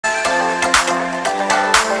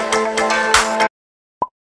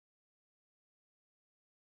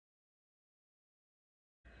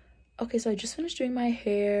Okay, so I just finished doing my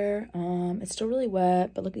hair. It's still really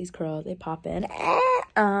wet, but look at these curls, they pop in.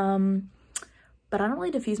 But I don't really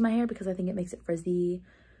diffuse my hair because I think it makes it frizzy,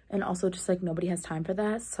 and also just like nobody has time for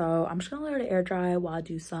that. So I'm just gonna let it air dry while I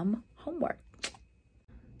do some homework.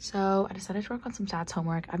 So I decided to work on some stats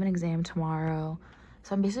homework. I have an exam tomorrow,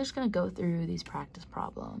 so I'm basically just gonna go through these practice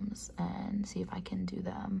problems and see if I can do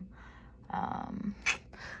them.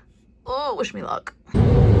 Oh, wish me luck.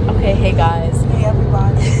 Okay, hey guys. Hey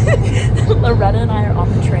everybody. Loretta and I are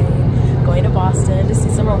on the train going to Boston to see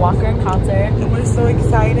Summer Walker in concert. And we're so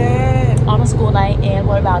excited. On a school night, and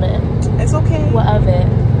what about it? It's okay. What of it?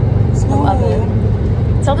 School. What of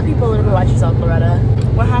it? Tell the people a little bit about yourself, Loretta.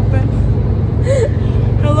 What happened?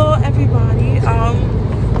 Hello everybody.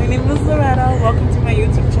 My name is Loretta. Welcome to my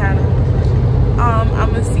YouTube channel.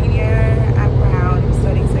 I'm a senior at Brown. I'm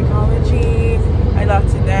studying psychology. I love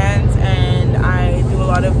to dance, and I do a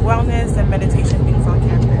lot of wellness and meditation things on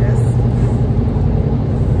campus.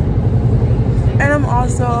 And I'm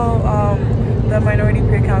also the minority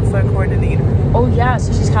peer counselor coordinator. Oh yeah,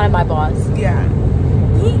 so she's kind of my boss. Yeah.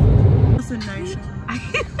 It's a nice show.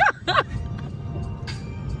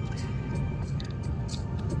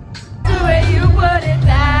 The way you put it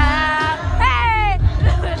down, hey,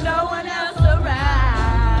 with no one else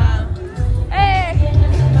around, hey,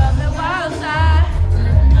 from the wild side.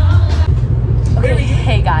 Okay,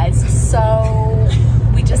 hey guys, so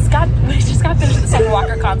we just got finished with the Summer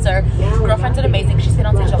Walker concert. Girlfriend's did amazing. She's been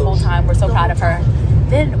on stage the whole time. We're so proud of her.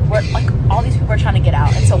 Then we're like, all these people are trying to get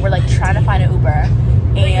out, and so we're like trying to find an Uber.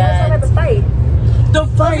 And The fight. tell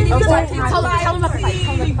them about the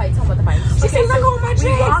fight. She says like, oh my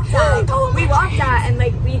God. We walked out and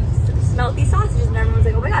like we smelled these sausages, and everyone's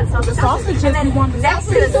like, oh my God, smell the sausages. And then next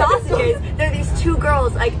to the sausages, there are these two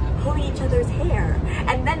girls like pulling each other's hair.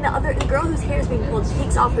 And then the girl whose hair is being pulled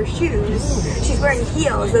takes off her shoes. She's wearing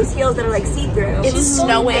heels, those heels that are like see-through. It's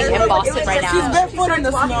snowing in Boston right now. She's barefoot in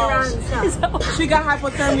the snow. She got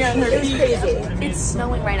hypothermia in her feet. It's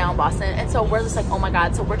snowing right now in Boston, and so we're just like, oh my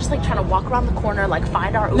God. So we're just like trying to walk around the corner, like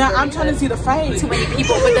find our Uber. Now I'm trying to see the fight. Too many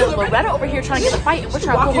people, but then Loretta over here trying to get the fight, and we're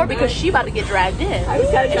trying to pull her because she about to get dragged in,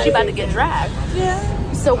 and she about to get dragged. Yeah.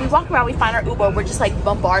 So we walk around, we find our Uber, we're just like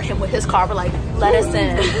bombard him with his car, we're like, let us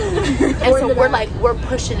in. And so we're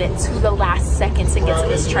pushing it to the last second to get to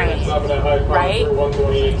this train, right?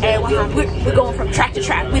 And we're going from track to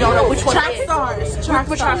track. We don't know which one it is.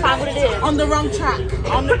 We're trying to find what it is. On the wrong track.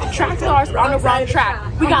 On the track stars, we're on the wrong track.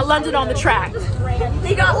 We got London on the track.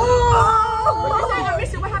 They got,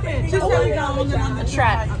 what happened? She said we got London on the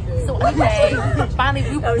track. So anyway, finally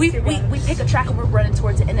we pick a track and we're running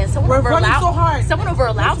towards it, and then someone over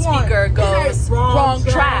a loudspeaker goes, wrong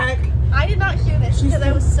track. I did not hear this because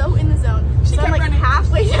I was so in the zone. So I'm like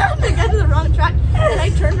halfway down to get to the wrong track, and I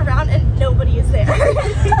turned around and nobody is there.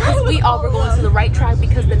 We all were going to the right track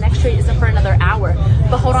because the next train isn't for another hour.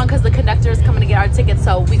 But hold on, because the conductor is coming to get our tickets,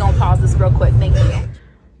 so we gonna pause this real quick. Thank you.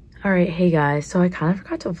 All right, hey guys, so I kind of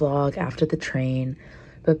forgot to vlog after the train,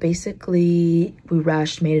 but basically we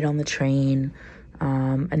rushed, made it on the train,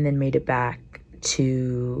 and then made it back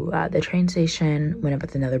to the train station, went up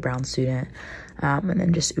with another Brown student, and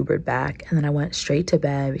then just Ubered back. And then I went straight to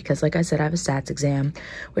bed because, like I said, I have a stats exam,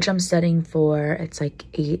 which I'm studying for. It's like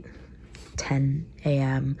 8:10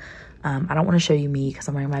 a.m. I don't want to show you me because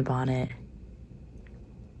I'm wearing my bonnet.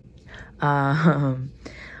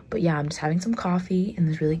 But yeah, I'm just having some coffee in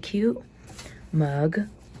this really cute mug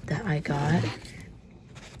that I got.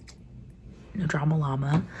 No Drama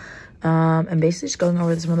Llama. And basically just going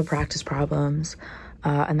over some of the practice problems.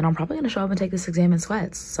 And then I'm probably going to show up and take this exam in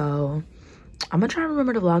sweats. So I'm going to try to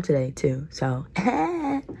remember to vlog today too. So,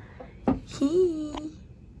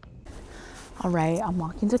 all right, I'm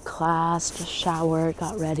walking to class, just showered,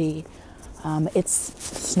 got ready. It's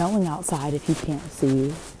snowing outside if you can't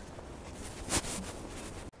see.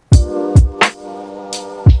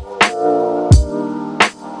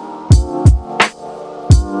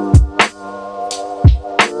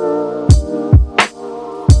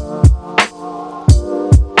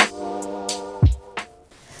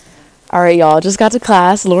 All right, y'all, just got to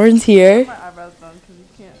class. Lauren's here. My eyebrows done because you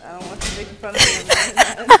can't. I don't want you making fun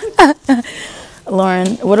of me. Lauren,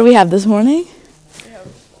 what do we have this morning? We have a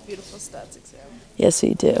beautiful stats exam. Yes,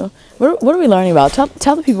 we do. What are we learning about? Tell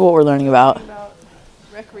the people what we're learning about. About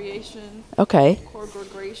recreation. Okay. Core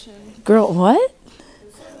progression. Girl, what?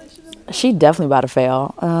 She definitely about to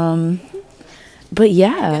fail. But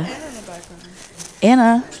yeah.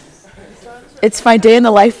 Anna. It's my day in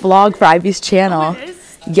the life vlog for Ivy's channel.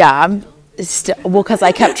 Yeah, well, because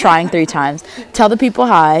I kept trying 3 times. Tell the people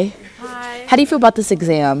hi. Hi. How do you feel about this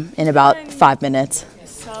exam in about 5 minutes?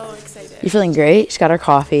 So excited. You feeling great? She got her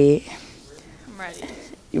coffee. I'm ready.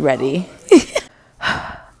 You ready?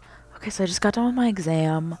 Okay, so I just got done with my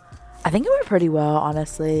exam. I think it went pretty well,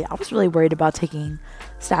 honestly. I was really worried about taking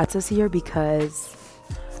stats this year because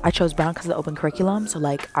I chose Brown because of the open curriculum. So,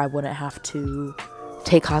 like, I wouldn't have to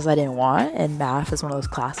take classes I didn't want, and math is one of those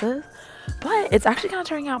classes. But it's actually kind of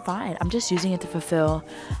turning out fine. I'm just using it to fulfill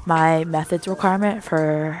my methods requirement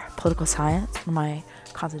for political science, one of my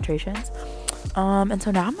concentrations. And so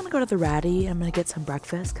now I'm going to go to the Ratty and I'm going to get some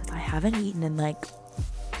breakfast because I haven't eaten in like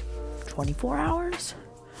 24 hours.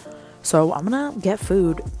 So I'm gonna get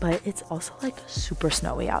food, but it's also like super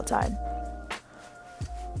snowy outside.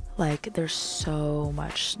 Like there's so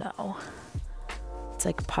much snow. It's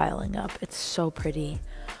like piling up. It's so pretty.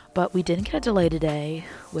 But we didn't get a delay today,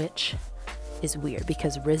 which is weird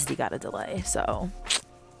because RISD got a delay, so.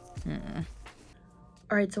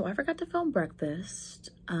 Alright, so I forgot to film breakfast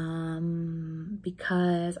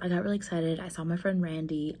because I got really excited. I saw my friend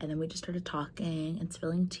Randy and then we just started talking and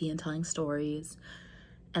spilling tea and telling stories.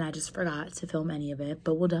 And I just forgot to film any of it,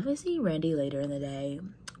 but we'll definitely see Randy later in the day.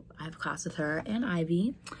 I have class with her and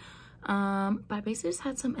Ivy. But I basically just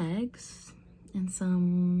had some eggs and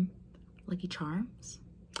some Lucky Charms.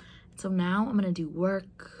 So now I'm gonna do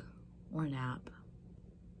work or nap,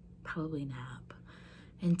 probably nap,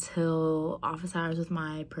 until office hours with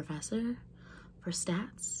my professor for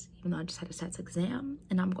stats, even though I just had a stats exam,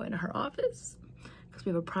 and I'm going to her office because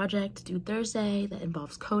we have a project due Thursday that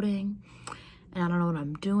involves coding. And I don't know what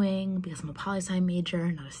I'm doing because I'm a poli-sci major,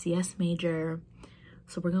 not a CS major.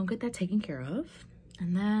 So we're gonna get that taken care of.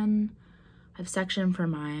 And then I have a section for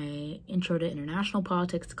my Intro to International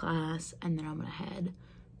Politics class. And then I'm gonna head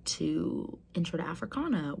to Intro to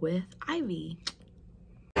Africana with Ivy.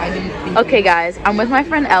 Okay guys, I'm with my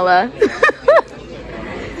friend Ella.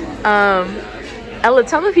 Ella,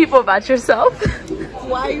 tell the people about yourself.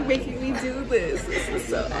 Why are you making me do this? This is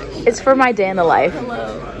so extra. It's for my day in the life.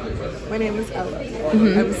 Hello. My name is Ella.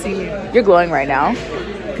 I'm a senior. You're glowing right now.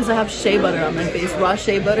 Because I have shea butter on my face. Raw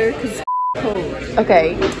shea butter because it's cold.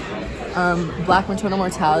 Okay. Black maternal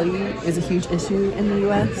mortality is a huge issue in the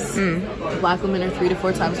U.S. Black women are 3 to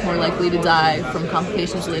 4 times more likely to die from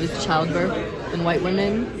complications related to childbirth than white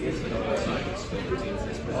women.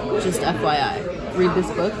 Just FYI. Read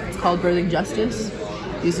this book. It's called Birthing Justice.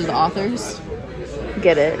 These are the authors.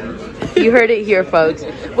 Get it. You heard it here, folks.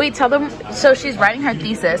 Wait, tell them. So she's writing her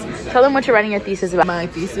thesis. Tell them what you're writing your thesis about. My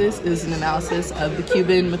thesis is an analysis of the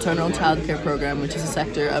Cuban maternal child care program, which is a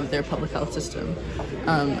sector of their public health system,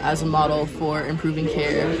 as a model for improving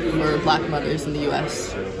care for Black mothers in the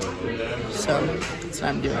U.S. So that's what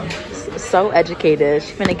I'm doing. So educated.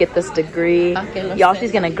 She's gonna get this degree. Okay, y'all,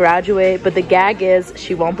 she's gonna graduate. But the gag is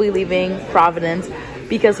she won't be leaving Providence.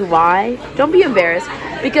 Because why? Don't be embarrassed.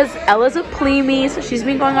 Because Ella's a plebe, so she's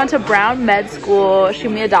been going on to Brown Med School.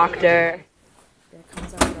 She'll be a doctor. There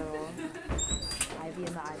comes our girl. Ivy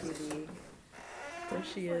in the Ivy League. There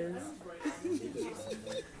she is.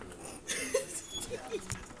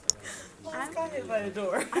 I got hit by a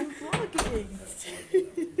door. I'm vlogging.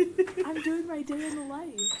 I'm doing my day in the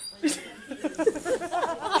life.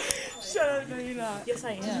 Shut up, no you're not. Yes,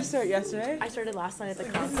 I am. Did you start yesterday? I started last night at the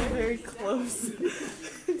This concert. is very close.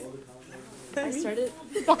 I started.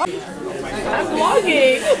 I'm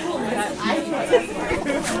vlogging.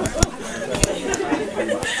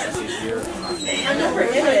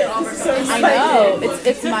 I know.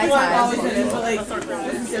 It's my time.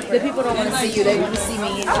 The people don't want to see you. They want to see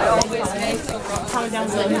me. Comment down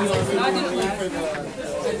below who you are.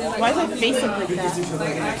 Why is my face look like that?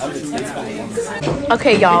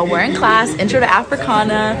 Okay, y'all, we're in class, Intro to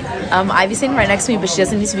Africana. Ivy's sitting right next to me, but she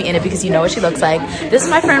doesn't need to be in it because you know what she looks like. This is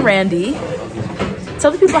my friend Randy.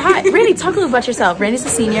 Tell the people hi. Randy, talk a little about yourself. Randy's a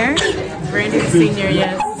senior. Randy's a senior,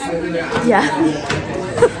 yes. Yeah.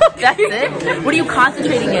 That's it? What are you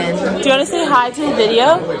concentrating in? Do you want to say hi to the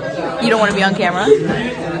video? You don't want to be on camera?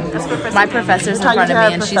 My professor's in front of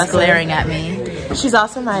me and she's glaring at me. She's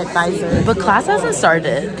also my advisor. But class hasn't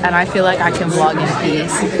started, and I feel like I can vlog in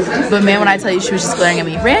peace. But man, when I tell you she was just glaring at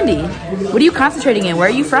me. Randy, what are you concentrating in? Where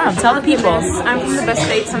are you from? Tell the people. I'm from the best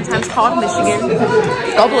state, sometimes called Michigan.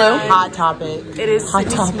 Go blue. Hot topic. It is Hot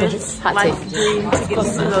topic. Smith's Hot life take. dream to get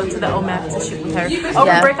to go to the OMAP to shoot with her. Oh,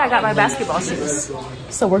 Yeah. for birthday I got my basketball shoes.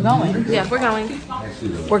 So we're going. Yeah, we're going.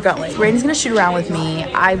 We're going. Randy's gonna shoot around with me.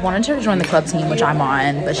 I wanted her to join the club team, which I'm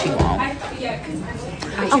on, but she won't.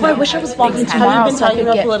 Oh, I wish I was vlogging tomorrow. Have you been talking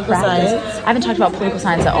about political science? I haven't talked about political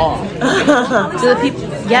science at all. To the people,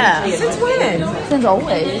 yeah. Since when? Since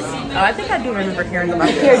always. Oh, I think I do remember hearing about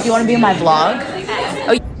it. Here, do you want to be in my vlog?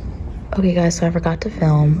 Oh. Okay, guys, so I forgot to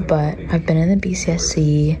film, but I've been in the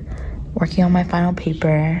BCSC working on my final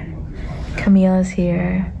paper. Camila's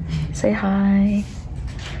here. Say hi.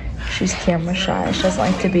 She's camera shy. She doesn't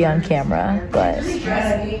like to be on camera, but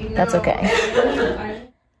that's okay.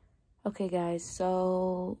 Okay, guys,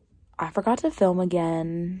 so I forgot to film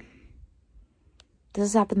again. This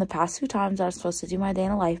has happened the past 2 times I was supposed to do my day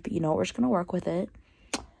in a life, but you know what, we're just gonna work with it.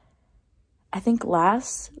 I think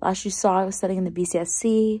last you saw I was studying in the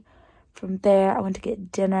BCSC. From there, I went to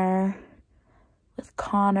get dinner with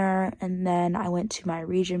Connor, and then I went to my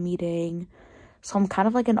region meeting. So I'm kind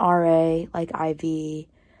of like an RA, like Ivy,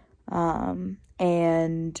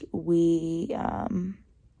 and we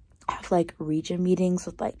have like region meetings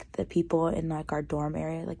with like the people in like our dorm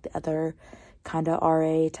area, like the other kind of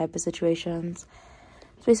RA type of situations.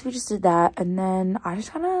 So basically we just did that, and then I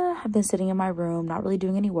just kind of have been sitting in my room, not really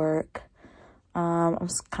doing any work. I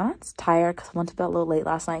was kind of tired because I went to bed a little late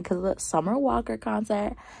last night because of the Summer Walker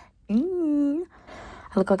concert. I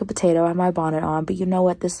look like a potato. I have my bonnet on, but you know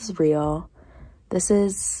what? This is real. This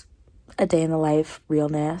is a day in the life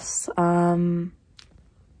realness.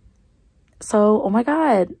 So, oh my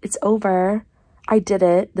God, it's over. I did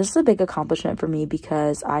it. This is a big accomplishment for me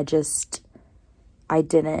because I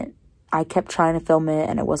kept trying to film it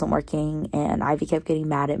and it wasn't working, and Ivy kept getting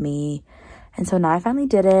mad at me. And so now I finally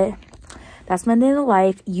did it. That's my day in the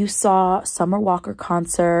life. You saw Summer Walker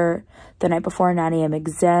concert the night before a 9 a.m.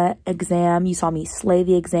 exam. You saw me slay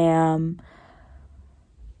the exam.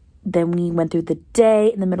 Then we went through the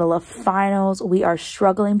day in the middle of finals. We are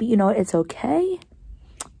struggling, but you know what? It's okay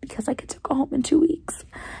because I get to go home in 2 weeks.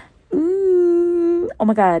 Oh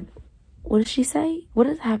my God. What did she say? What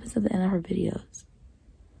happens at the end of her videos?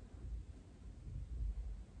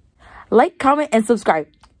 Like, comment, and subscribe.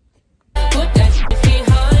 Put that shit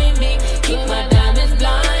behind me. Keep my diamonds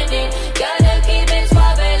blinding. Gotta keep it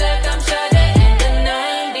suave like I'm shot in the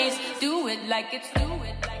 90s. Do it like it's